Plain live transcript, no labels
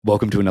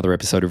Welcome to another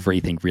episode of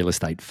Rethink Real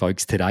Estate,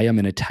 folks. Today, I'm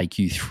going to take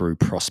you through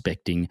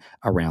prospecting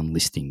around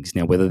listings.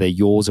 Now, whether they're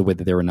yours or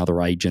whether they're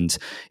another agent's,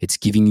 it's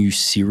giving you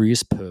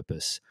serious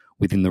purpose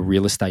within the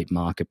real estate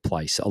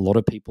marketplace. A lot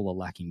of people are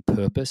lacking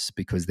purpose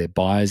because their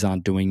buyers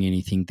aren't doing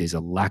anything. There's a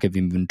lack of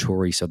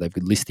inventory, so their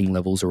listing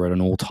levels are at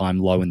an all-time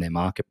low in their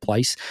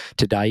marketplace.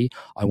 Today,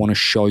 I want to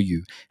show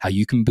you how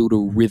you can build a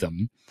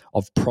rhythm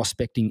of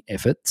prospecting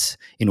efforts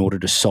in order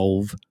to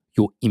solve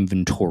your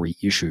inventory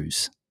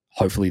issues.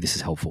 Hopefully, this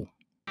is helpful.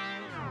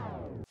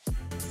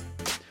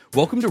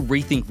 Welcome to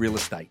Rethink Real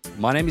Estate.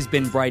 My name is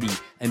Ben Brady,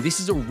 and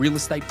this is a real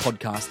estate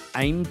podcast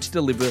aimed to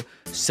deliver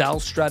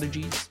sales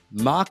strategies,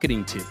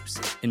 marketing tips,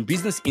 and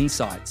business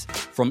insights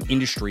from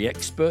industry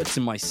experts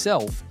and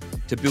myself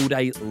to build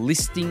a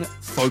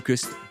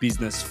listing-focused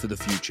business for the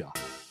future.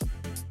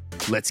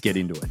 Let's get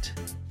into it.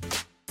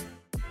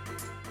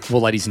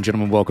 Well, ladies and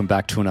gentlemen, welcome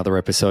back to another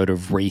episode of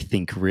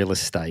Rethink Real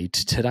Estate.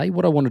 Today,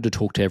 what I wanted to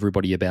talk to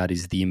everybody about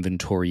is the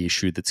inventory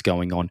issue that's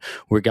going on.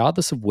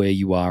 Regardless of where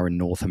you are in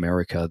North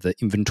America, the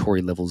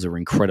inventory levels are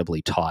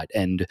incredibly tight,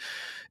 and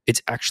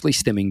it's actually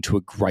stemming to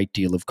a great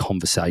deal of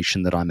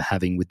conversation that I'm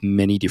having with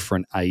many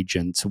different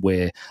agents,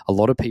 where a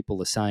lot of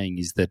people are saying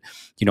is that,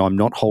 I'm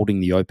not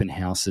holding the open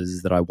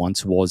houses that I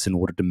once was in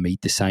order to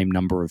meet the same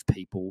number of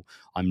people.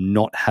 I'm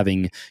not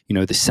having,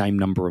 the same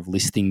number of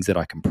listings that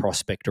I can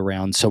prospect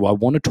around. So I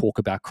want to talk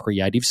about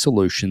creative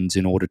solutions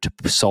in order to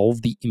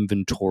solve the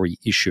inventory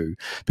issue.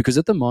 Because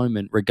at the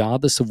moment,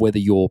 regardless of whether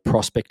your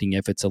prospecting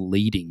efforts are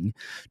leading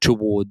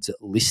towards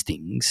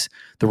listings,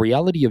 the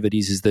reality of it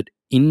is that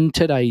in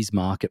today's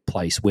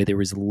marketplace, where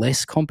there is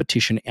less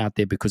competition out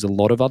there because a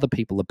lot of other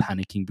people are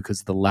panicking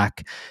because of the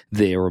lack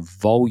there of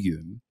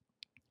volume,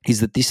 is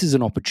that this is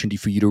an opportunity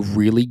for you to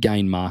really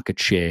gain market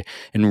share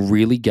and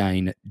really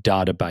gain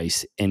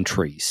database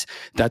entries.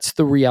 That's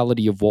the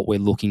reality of what we're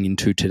looking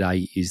into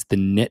today, is the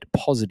net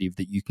positive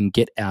that you can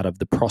get out of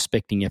the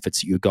prospecting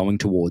efforts that you're going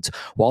towards.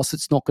 Whilst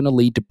it's not going to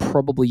lead to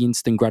probably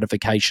instant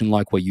gratification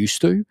like we're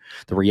used to,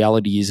 the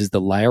reality is the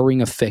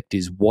layering effect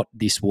is what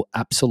this will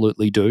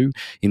absolutely do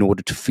in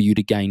order for you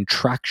to gain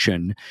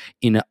traction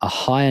in a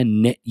higher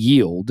net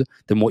yield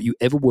than what you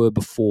ever were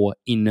before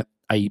in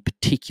a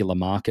particular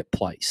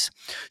marketplace.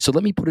 So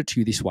let me put it to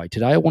you this way.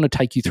 Today, I want to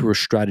take you through a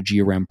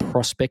strategy around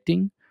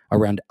prospecting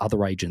around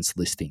other agents'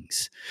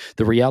 listings.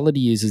 The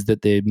reality is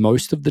that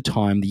most of the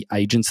time, the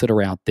agents that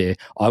are out there,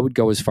 I would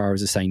go as far as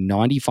to say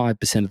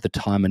 95% of the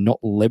time, are not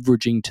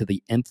leveraging to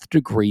the nth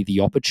degree the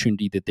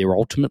opportunity that there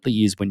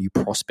ultimately is when you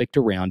prospect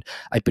around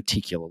a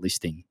particular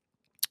listing.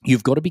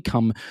 You've got to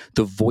become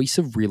the voice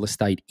of real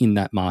estate in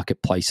that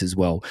marketplace as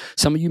well.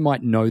 Some of you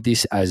might know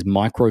this as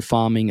micro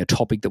farming, a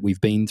topic that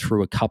we've been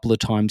through a couple of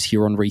times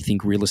here on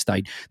Rethink Real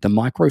Estate. The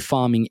micro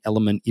farming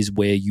element is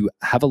where you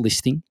have a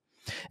listing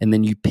and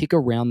then you pick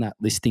around that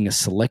listing a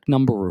select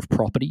number of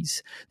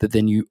properties that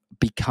then you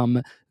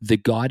become the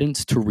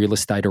guidance to real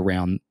estate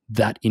around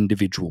that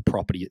individual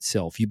property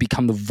itself. You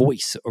become the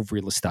voice of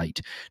real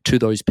estate to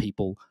those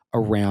people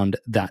around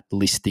that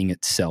listing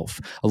itself.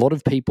 A lot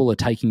of people are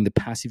taking the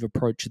passive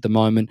approach at the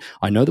moment.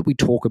 I know that we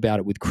talk about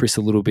it with Chris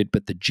a little bit,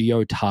 but the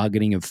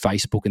geo-targeting of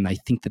Facebook, and they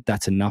think that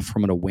that's enough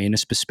from an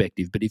awareness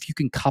perspective. But if you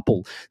can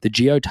couple the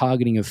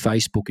geo-targeting of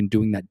Facebook and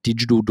doing that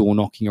digital door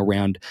knocking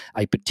around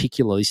a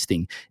particular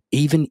listing,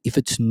 even if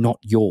it's not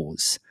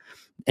yours,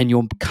 and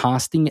you're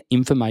casting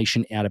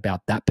information out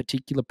about that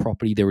particular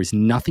property, there is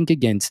nothing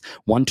against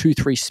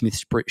 123 Smith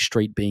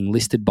Street being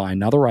listed by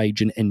another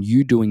agent and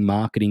you doing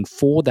marketing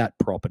for that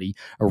property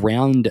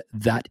around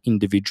that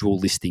individual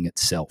listing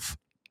itself.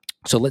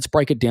 So let's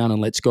break it down and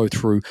let's go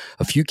through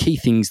a few key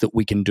things that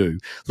we can do.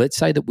 Let's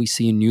say that we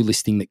see a new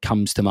listing that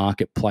comes to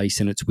marketplace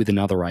and it's with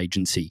another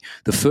agency.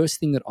 The first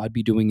thing that I'd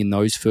be doing in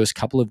those first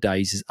couple of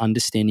days is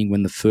understanding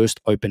when the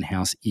first open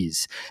house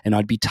is, and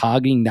I'd be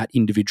targeting that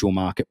individual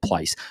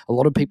marketplace. A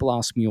lot of people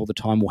ask me all the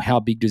time, well,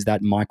 how big does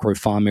that micro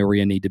farm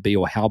area need to be,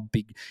 or how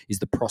big is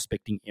the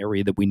prospecting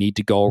area that we need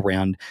to go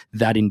around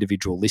that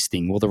individual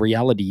listing? Well, the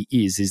reality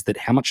is that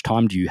how much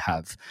time do you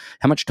have?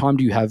 How much time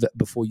do you have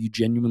before you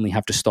genuinely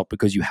have to stop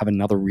because you have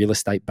another real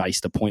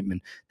estate-based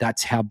appointment?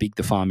 That's how big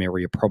the farm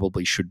area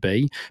probably should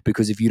be,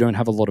 because if you don't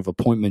have a lot of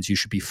appointments, you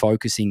should be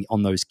focusing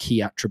on those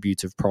key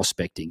attributes of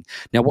prospecting.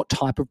 Now, what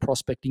type of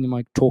prospecting am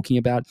I talking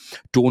about?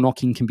 Door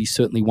knocking can be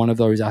certainly one of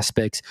those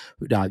aspects.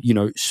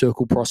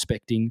 Circle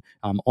prospecting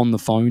on the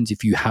phones.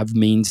 If you have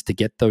means to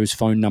get those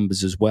phone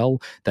numbers as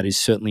well, that is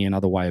certainly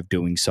another way of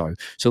doing so.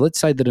 So let's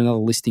say that another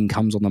listing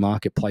comes on the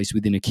marketplace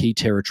within a key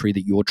territory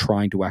that you're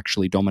trying to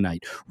actually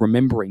dominate,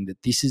 remembering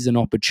that this is an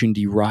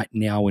opportunity right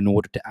now in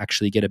order to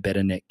actually get a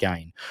better net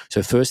gain.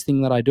 So first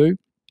thing that I do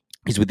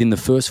is within the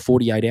first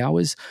 48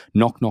 hours,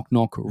 knock, knock,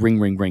 knock, ring,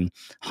 ring, ring.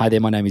 Hi there,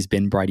 my name is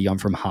Ben Brady. I'm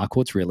from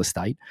Harcourts Real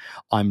Estate.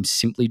 I'm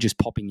simply just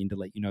popping in to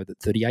let you know that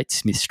 38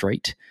 Smith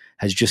Street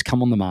has just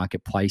come on the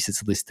marketplace.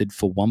 It's listed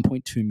for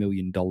 $1.2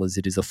 million.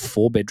 It is a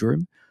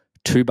 4-bedroom,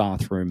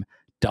 2-bathroom,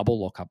 double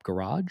lockup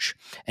garage.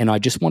 And I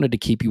just wanted to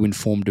keep you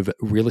informed of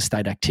real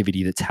estate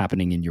activity that's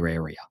happening in your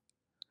area.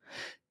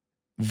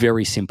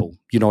 Very simple.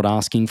 You're not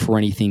asking for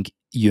anything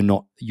You're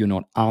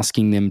not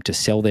asking them to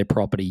sell their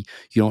property.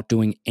 You're not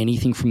doing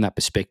anything from that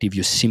perspective.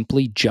 You're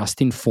simply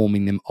just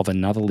informing them of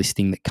another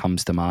listing that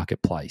comes to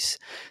marketplace.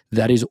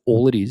 That is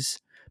all it is.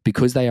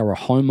 Because they are a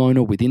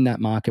homeowner within that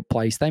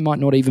marketplace, they might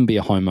not even be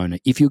a homeowner.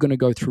 If you're going to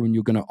go through and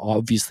you're going to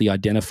obviously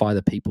identify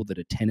the people that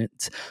are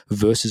tenants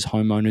versus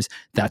homeowners,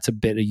 that's a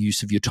better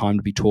use of your time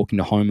to be talking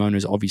to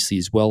homeowners, obviously,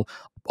 as well.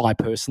 I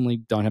personally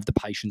don't have the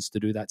patience to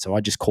do that, so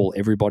I just call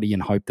everybody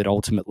and hope that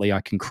ultimately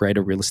I can create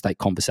a real estate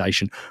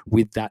conversation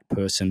with that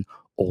person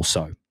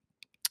also.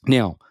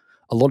 Now,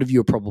 a lot of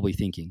you are probably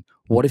thinking,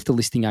 what if the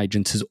listing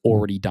agent has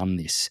already done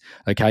this?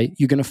 Okay,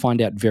 you're going to find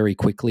out very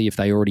quickly if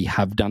they already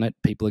have done it.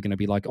 People are going to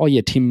be like, oh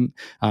yeah, Tim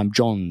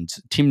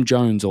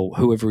Jones, or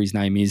whoever his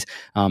name is.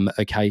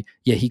 Okay,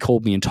 yeah, he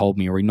called me and told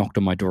me, or he knocked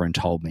on my door and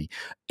told me.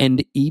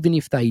 And even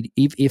if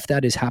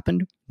that has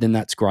happened, then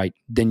that's great.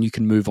 Then you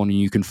can move on and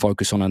you can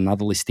focus on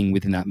another listing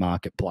within that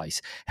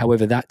marketplace.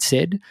 However, that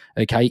said,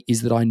 okay,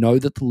 is that I know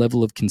that the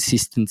level of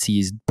consistency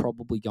is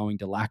probably going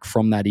to lack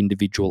from that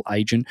individual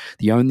agent.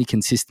 The only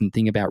consistent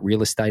thing about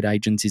real estate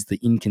agents is the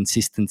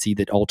inconsistency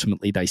that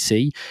ultimately they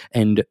see.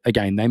 And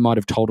again, they might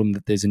have told them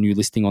that there's a new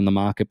listing on the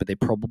market, but they're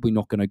probably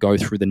not going to go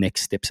through the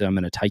next steps that I'm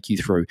going to take you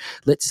through.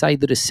 Let's say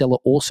that a seller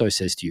also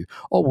says to you,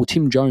 oh, well,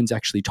 Tim Jones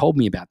actually told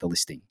me about the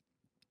listing.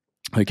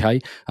 Okay,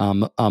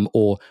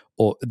 or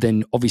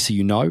then obviously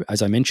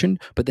as I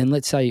mentioned, but then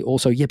let's say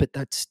also, yeah, but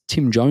that's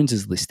Tim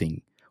Jones's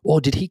listing. Or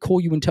did he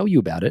call you and tell you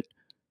about it?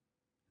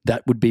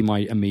 That would be my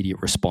immediate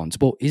response.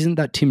 Well, isn't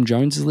that Tim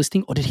Jones's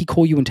listing? Or did he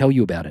call you and tell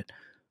you about it?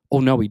 Oh,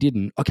 no, he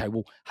didn't. Okay,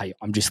 well, hey,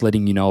 I'm just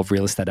letting you know of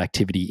real estate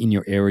activity in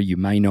your area. You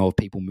may know of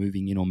people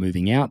moving in or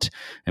moving out,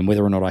 and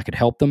whether or not I could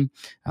help them,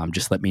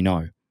 just let me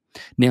know.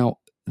 Now,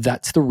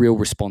 that's the real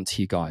response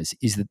here, guys,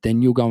 is that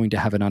then you're going to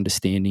have an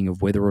understanding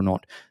of whether or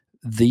not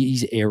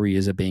these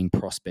areas are being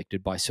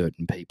prospected by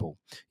certain people.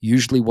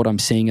 Usually what I'm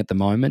seeing at the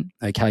moment,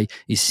 okay,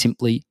 is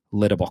simply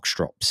letterbox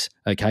drops,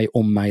 okay,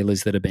 or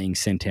mailers that are being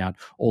sent out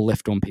or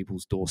left on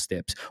people's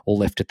doorsteps or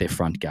left at their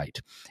front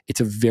gate. It's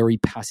a very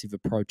passive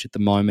approach at the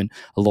moment.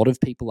 A lot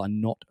of people are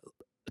not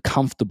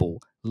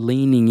comfortable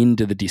leaning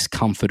into the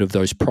discomfort of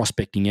those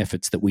prospecting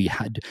efforts that we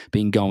had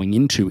been going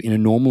into in a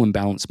normal and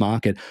balanced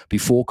market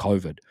before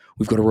COVID.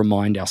 We've got to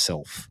remind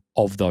ourselves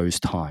of those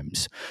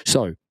times.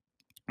 So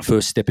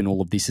first step in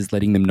all of this is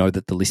letting them know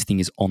that the listing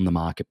is on the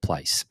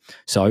marketplace.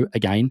 So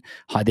again,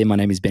 hi there, my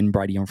name is Ben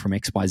Brady. I'm from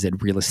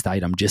XYZ Real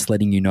Estate. I'm just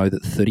letting you know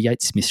that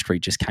 38 Smith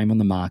Street just came on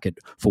the market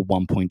for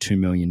 $1.2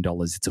 million.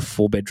 It's a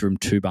 4-bedroom,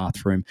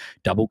 2-bathroom,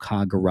 double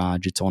car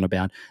garage. It's on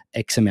about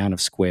X amount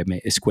of square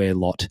feet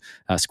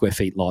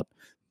lot,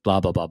 blah,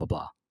 blah, blah, blah,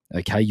 blah.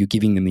 Okay, you're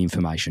giving them the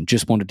information.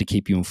 Just wanted to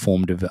keep you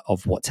informed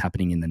of what's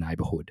happening in the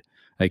neighborhood.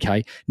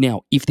 Okay.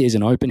 Now, if there's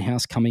an open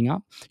house coming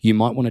up, you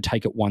might want to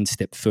take it one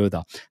step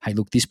further. Hey,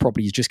 look, this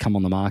property has just come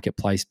on the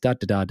marketplace.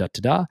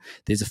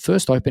 There's a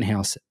first open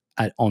house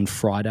on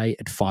Friday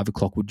at 5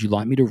 o'clock. Would you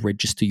like me to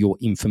register your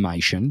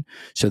information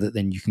so that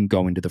then you can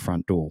go into the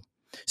front door?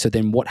 So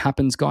then what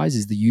happens, guys,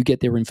 is that you get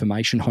their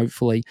information,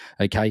 hopefully,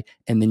 okay,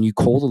 and then you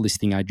call the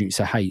listing agent. You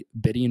say, hey,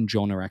 Betty and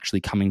John are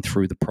actually coming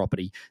through the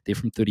property. They're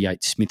from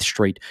 38 Smith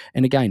Street.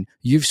 And again,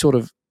 you've sort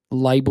of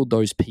labeled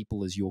those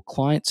people as your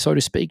clients, so to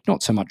speak,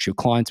 not so much your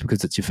clients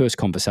because it's your first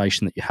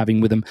conversation that you're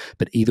having with them,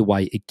 but either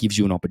way, it gives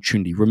you an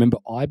opportunity. Remember,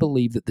 I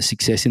believe that the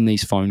success in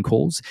these phone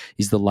calls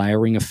is the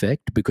layering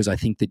effect, because I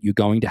think that you're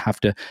going to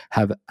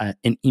have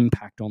an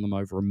impact on them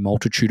over a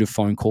multitude of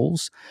phone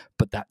calls.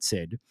 But that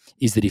said,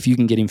 is that if you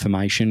can get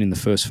information in the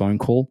first phone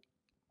call,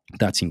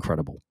 that's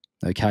incredible.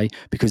 Okay,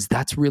 because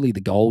that's really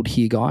the gold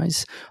here,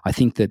 guys. I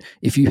think that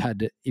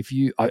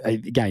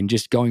again,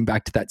 just going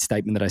back to that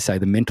statement that I say,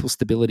 the mental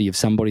stability of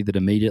somebody that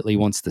immediately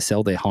wants to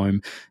sell their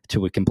home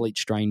to a complete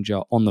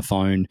stranger on the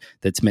phone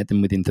that's met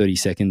them within 30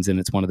 seconds and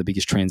it's one of the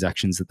biggest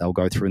transactions that they'll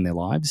go through in their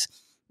lives.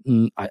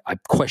 I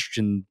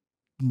question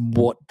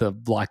what the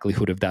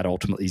likelihood of that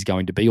ultimately is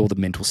going to be, or the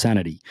mental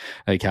sanity.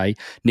 Okay,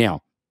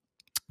 now,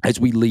 as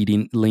we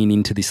lean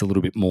into this a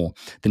little bit more,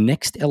 the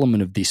next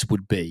element of this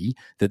would be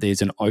that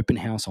there's an open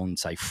house on,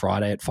 say,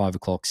 Friday at 5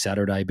 o'clock,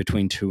 Saturday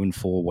between 2 and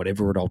 4,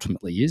 whatever it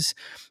ultimately is.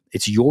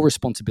 It's your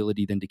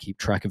responsibility then to keep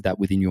track of that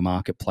within your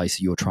marketplace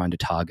that you're trying to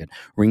target.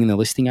 Ringing the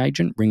listing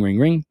agent,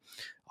 ring.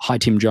 Hi,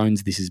 Tim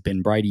Jones. This is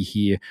Ben Brady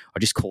here. I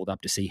just called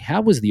up to see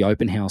how was the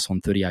open house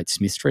on 38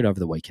 Smith Street over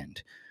the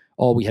weekend.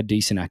 Oh, we had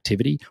decent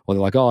activity. Or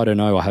they're like, oh, I don't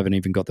know, I haven't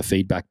even got the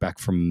feedback back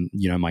from,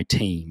 my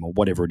team or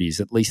whatever it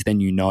is. At least then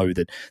you know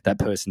that that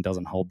person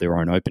doesn't hold their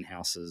own open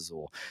houses,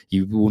 or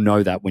you will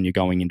know that when you're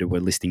going into a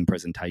listing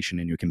presentation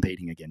and you're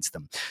competing against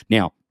them.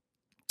 Now,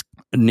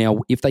 Now,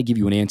 if they give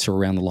you an answer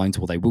around the lines,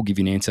 well, they will give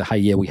you an answer. Hey,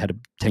 yeah, we had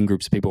 10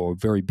 groups of people, or a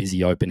very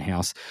busy open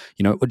house.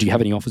 Do you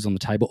have any offers on the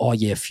table? Oh,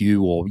 yeah, a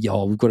few. Or,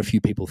 yeah, we've got a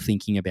few people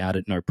thinking about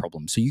it. No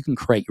problem. So you can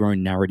create your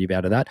own narrative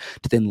out of that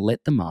to then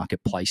let the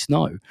marketplace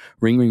know.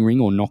 Ring, ring, ring,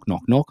 or knock,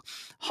 knock, knock.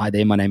 Hi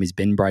there, my name is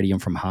Ben Brady. I'm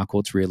from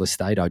Harcourt's Real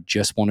Estate. I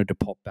just wanted to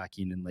pop back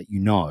in and let you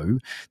know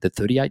that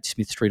 38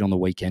 Smith Street on the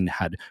weekend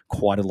had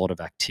quite a lot of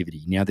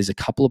activity. Now, there's a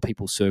couple of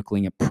people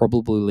circling. It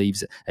probably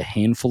leaves a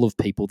handful of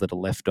people that are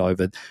left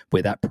over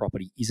where that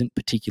property isn't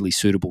particularly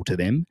suitable to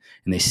them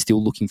and they're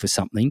still looking for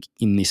something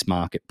in this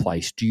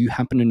marketplace. Do you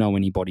happen to know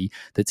anybody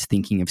that's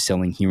thinking of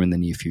selling here in the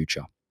near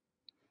future?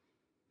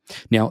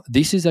 Now,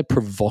 this is a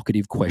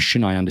provocative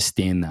question. I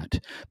understand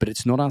that, but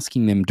it's not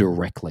asking them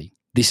directly.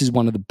 This is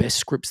one of the best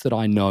scripts that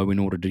I know in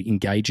order to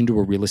engage into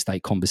a real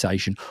estate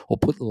conversation or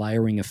put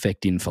layering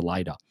effect in for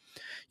later.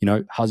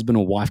 Husband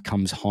or wife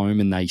comes home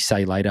and they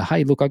say later,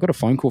 hey, look, I got a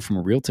phone call from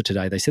a realtor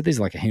today. They said there's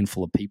like a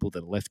handful of people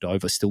that are left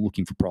over still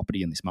looking for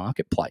property in this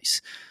marketplace.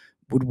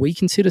 Would we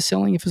consider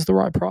selling if it's the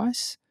right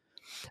price?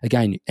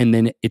 Again, and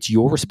then it's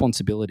your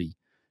responsibility.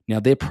 Now,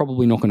 they're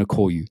probably not going to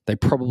call you. They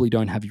probably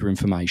don't have your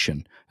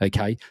information,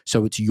 okay?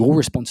 So it's your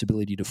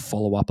responsibility to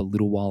follow up a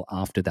little while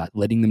after that,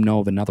 letting them know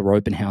of another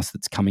open house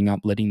that's coming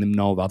up, letting them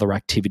know of other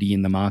activity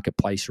in the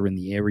marketplace or in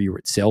the area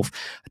itself,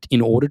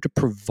 in order to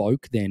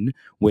provoke then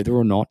whether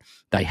or not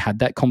they had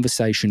that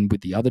conversation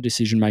with the other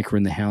decision maker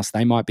in the house.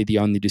 They might be the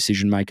only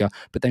decision maker,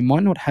 but they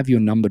might not have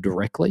your number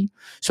directly.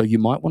 So you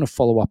might want to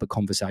follow up a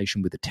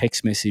conversation with a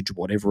text message,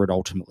 whatever it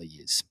ultimately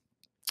is.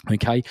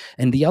 Okay.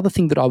 And the other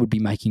thing that I would be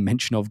making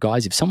mention of,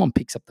 guys, if someone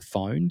picks up the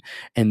phone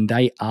and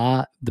they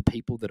are the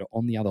people that are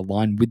on the other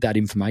line with that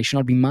information,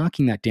 I'd be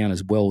marking that down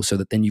as well so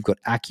that then you've got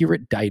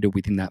accurate data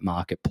within that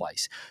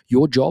marketplace.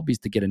 Your job is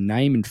to get a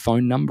name and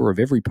phone number of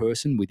every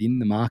person within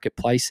the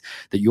marketplace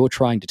that you're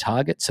trying to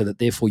target so that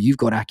therefore you've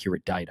got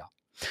accurate data.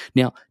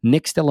 Now,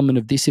 next element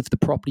of this, if the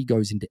property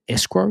goes into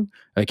escrow,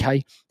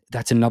 okay,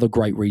 that's another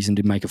great reason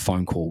to make a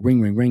phone call. Ring,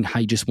 ring, ring.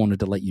 Hey, just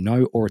wanted to let you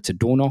know. Or it's a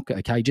door knock.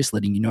 Okay, just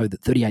letting you know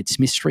that 38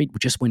 Smith Street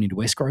just went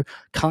into escrow.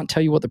 Can't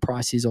tell you what the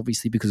price is,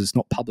 obviously, because it's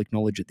not public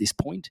knowledge at this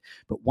point.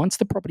 But once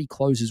the property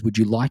closes, would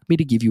you like me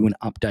to give you an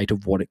update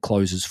of what it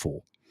closes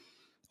for?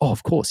 Oh,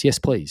 of course. Yes,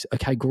 please.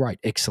 Okay, great.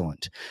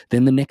 Excellent.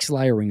 Then the next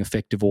layering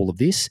effect of all of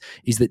this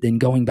is that then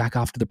going back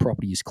after the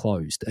property is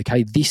closed.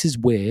 Okay, this is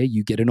where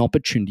you get an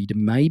opportunity to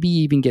maybe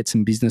even get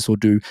some business or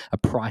do a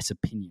price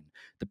opinion.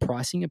 The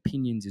pricing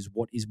opinions is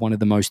what is one of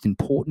the most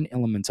important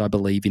elements, I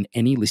believe, in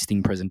any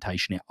listing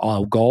presentation.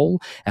 Our goal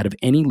out of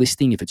any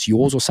listing, if it's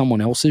yours or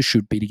someone else's,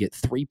 should be to get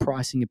 3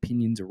 pricing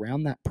opinions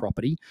around that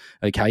property,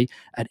 okay,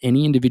 at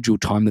any individual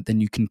time that then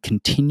you can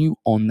continue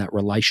on that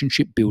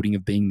relationship building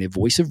of being their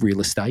voice of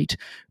real estate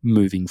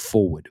moving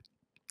forward.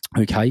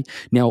 Okay.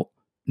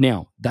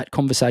 Now, that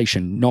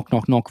conversation, knock,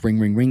 knock, knock, ring,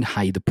 ring, ring.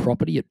 Hey, the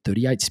property at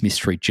 38 Smith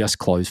Street just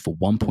closed for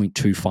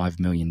 $1.25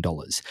 million.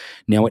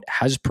 Now, it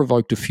has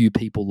provoked a few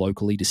people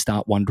locally to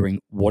start wondering,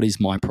 what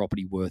is my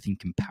property worth in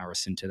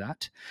comparison to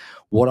that?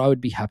 What I would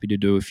be happy to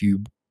do if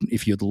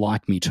you'd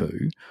like me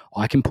to,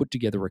 I can put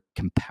together a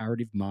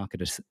comparative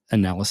market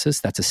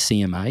analysis. That's a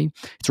CMA.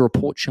 It's a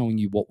report showing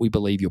you what we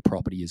believe your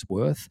property is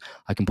worth.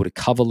 I can put a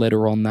cover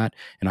letter on that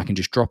and I can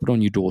just drop it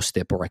on your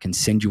doorstep, or I can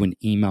send you an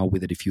email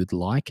with it if you'd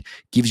like.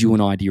 Gives you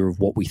an idea of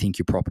what we think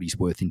your property's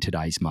worth in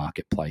today's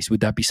marketplace. Would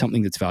that be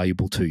something that's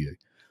valuable to you?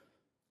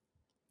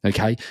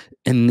 Okay.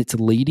 And it's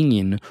leading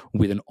in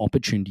with an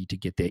opportunity to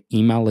get their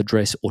email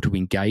address or to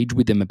engage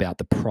with them about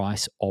the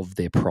price of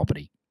their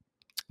property.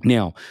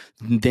 Now,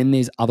 then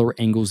there's other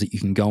angles that you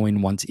can go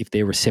in once if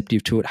they're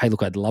receptive to it. Hey,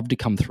 look, I'd love to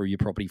come through your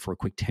property for a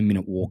quick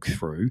 10-minute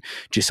walkthrough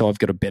just so I've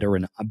got a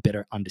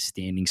better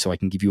understanding so I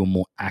can give you a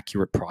more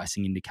accurate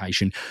pricing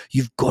indication.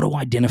 You've got to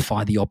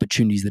identify the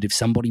opportunities that if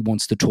somebody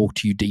wants to talk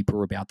to you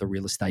deeper about the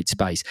real estate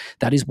space,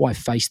 that is why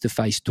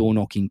face-to-face door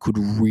knocking could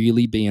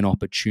really be an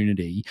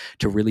opportunity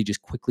to really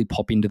just quickly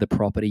pop into the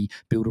property,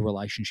 build a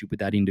relationship with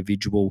that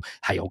individual.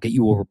 Hey, I'll get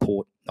you a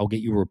report.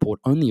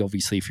 Only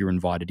obviously if you're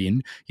invited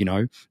in.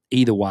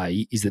 Either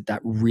way is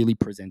that really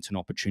presents an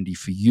opportunity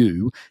for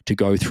you to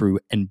go through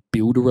and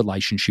build a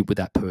relationship with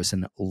that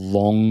person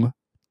long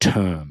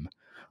term,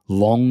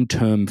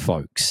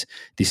 folks.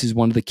 This is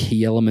one of the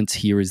key elements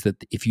here, is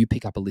that if you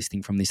pick up a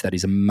listing from this, that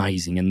is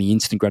amazing. And the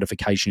instant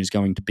gratification is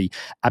going to be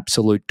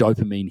absolute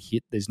dopamine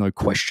hit. There's no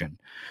question.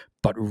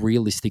 But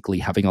realistically,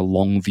 having a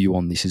long view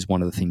on this is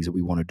one of the things that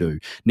we want to do.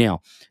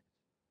 Now,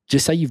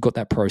 just say you've got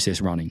that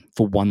process running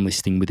for one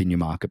listing within your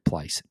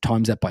marketplace.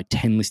 Times that by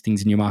 10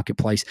 listings in your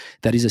marketplace.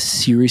 That is a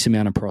serious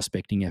amount of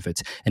prospecting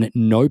efforts. And at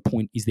no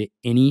point is there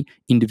any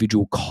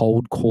individual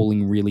cold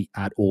calling really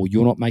at all.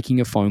 You're not making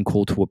a phone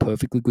call to a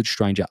perfectly good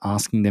stranger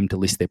asking them to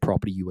list their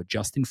property. You are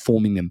just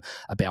informing them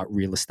about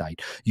real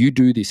estate. You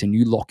do this and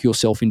you lock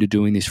yourself into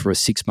doing this for a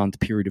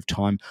 6-month period of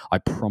time. I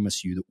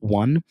promise you that,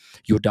 1,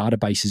 your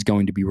database is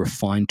going to be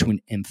refined to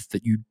an nth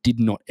that you did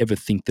not ever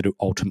think that it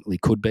ultimately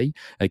could be,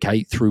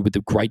 okay, through with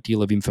the great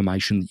deal of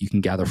information that you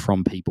can gather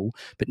from people.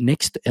 But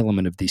next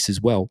element of this as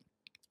well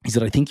is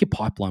that I think your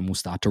pipeline will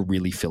start to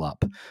really fill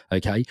up,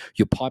 okay?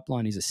 Your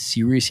pipeline is a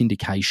serious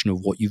indication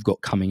of what you've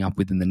got coming up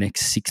within the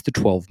next 6 to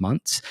 12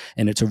 months,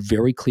 and it's a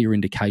very clear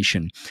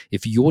indication.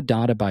 If your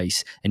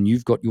database, and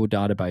you've got your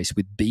database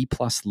with B+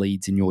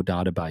 leads in your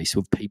database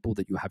of people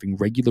that you're having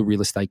regular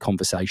real estate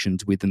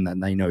conversations with, and that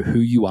they know who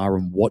you are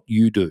and what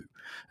you do,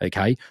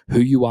 okay? Who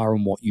you are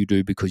and what you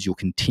do, because you're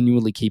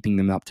continually keeping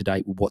them up to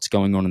date with what's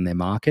going on in their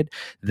market.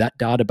 That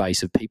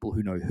database of people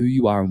who know who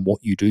you are and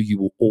what you do, you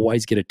will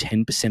always get a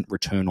 10%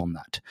 return on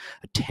that.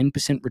 A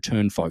 10%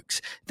 return,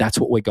 folks. That's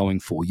what we're going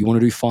for. You want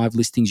to do 5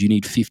 listings, you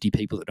need 50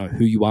 people that know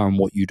who you are and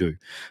what you do,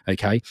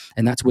 okay?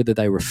 And that's whether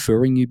they're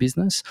referring you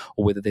business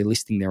or whether they're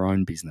listing their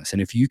own business.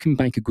 And if you can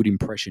make a good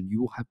impression,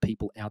 you will have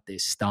people out there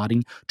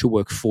starting to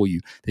work for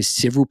you. There's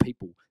several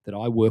people that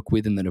I work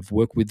with and that I've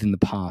worked with in the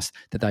past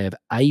that they have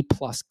A+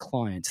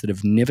 clients that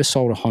have never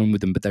sold a home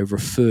with them, but they've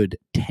referred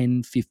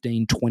 10,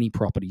 15, 20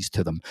 properties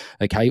to them,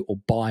 okay, or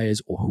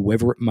buyers or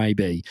whoever it may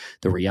be.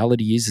 The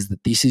reality is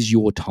that this is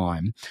your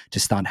time to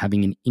start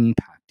having an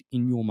impact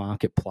in your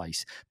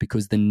marketplace,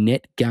 because the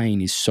net gain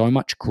is so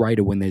much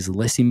greater when there's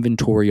less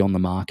inventory on the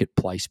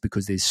marketplace,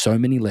 because there's so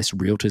many less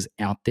realtors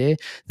out there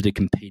that are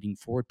competing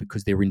for it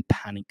because they're in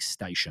panic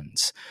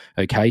stations,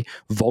 okay?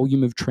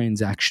 Volume of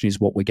transaction is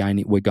what we're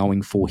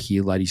going for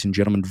here, ladies and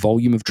gentlemen.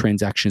 Volume of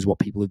transaction is what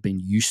people have been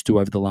used to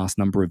over the last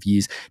number of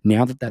years.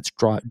 Now that that's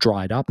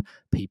dried up,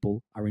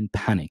 people are in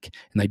panic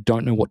and they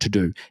don't know what to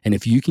do. And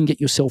if you can get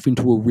yourself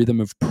into a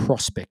rhythm of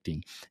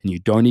prospecting, and you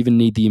don't even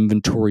need the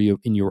inventory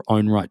in your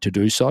own right to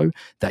do so,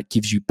 that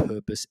gives you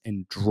purpose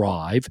and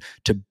drive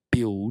to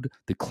build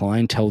the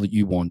clientele that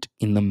you want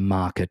in the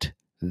market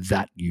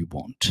that you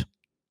want.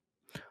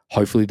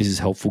 Hopefully this is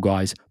helpful,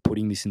 guys.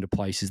 Putting this into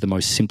place is the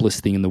most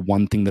simplest thing, and the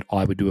one thing that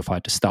I would do if I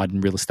had to start in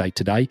real estate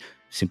today,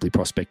 simply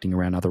prospecting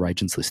around other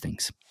agents'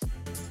 listings.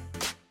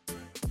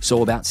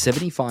 So about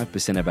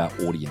 75% of our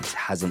audience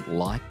hasn't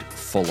liked,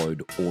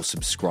 followed, or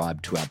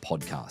subscribed to our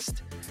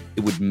podcast.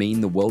 It would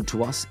mean the world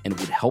to us, and it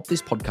would help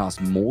this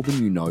podcast more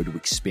than you know to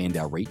expand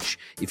our reach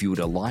if you were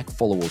to like,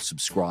 follow, or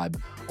subscribe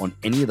on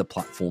any of the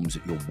platforms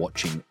that you're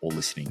watching or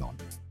listening on.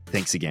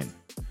 Thanks again.